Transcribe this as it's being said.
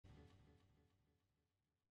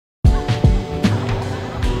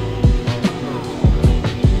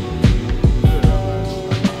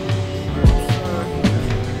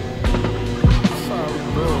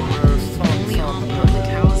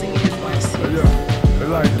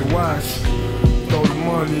like to watch. Throw the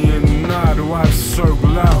money in the night to watch it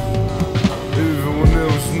circle out. Even when there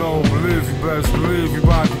was no belief, you best believe you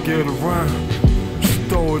about to get around. Just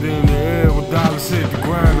throw it in the air when dollars hit the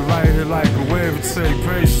ground. The light hit like a wave, it take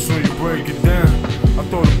patience when you break it down. I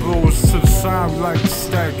throw the blues to the side, we like to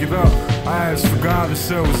stack it up. I asked for God, he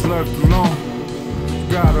said was left alone.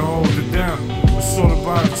 You gotta hold it down. It's all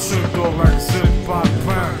about the trip though, like I said, about the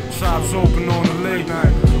pound. Shops open on the late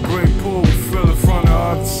night. A great pool, we fill it from the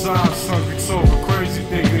other side. Some be talking crazy,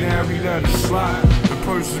 thinking that we let it slide. The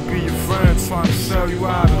person be your friend, trying to sell you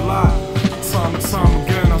out a lot. Time and time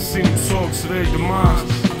again, I seen them talk to their demise.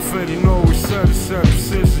 If they know we said it's set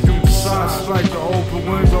position, you decide. It's like the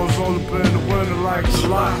open windows, all up in the winter like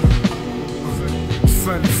July.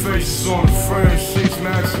 Fendi faces on the frame, sheets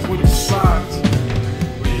matching with the sides.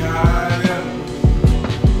 We hide it.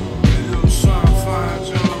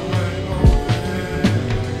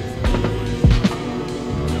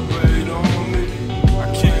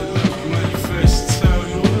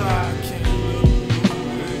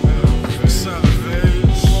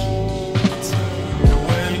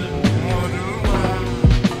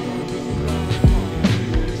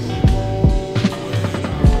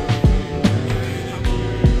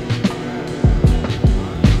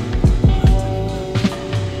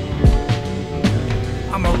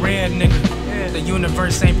 I'm a rare nigga, the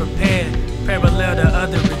universe ain't prepared. Parallel to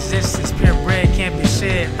other existence, purebred can't be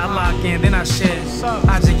shared. I lock in, then I share.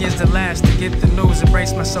 Logic is the last to get the news,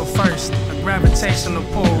 embrace myself first. A gravitational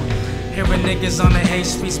pull. Hearing niggas on the hate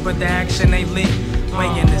streets, but the action ain't lit.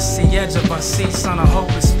 Weighing the sea edge of our seats on a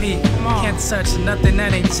hopeless peak. Can't touch nothing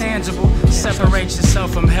that ain't tangible. Separate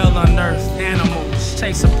yourself from hell on earth. Animals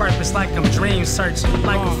chase a purpose like I'm dream searching.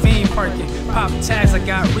 Like a fiend perking. Pop tags, I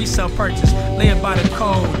got resale purchase. Live by the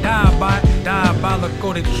code, die by it.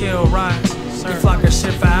 Diabolical to kill rhymes. We flock a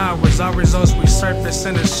shit for hours. Our results resurface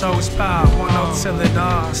in the show's power. 1-0 till it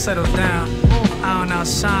all settles down. I don't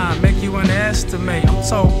outshine, make you underestimate. I'm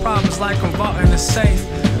told problems like I'm vaulting the safe.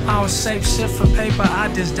 I don't shape shit for paper,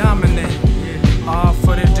 I just dominate. All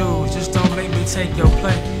for the dudes, just don't make me take your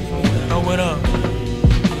plate. Throw it up.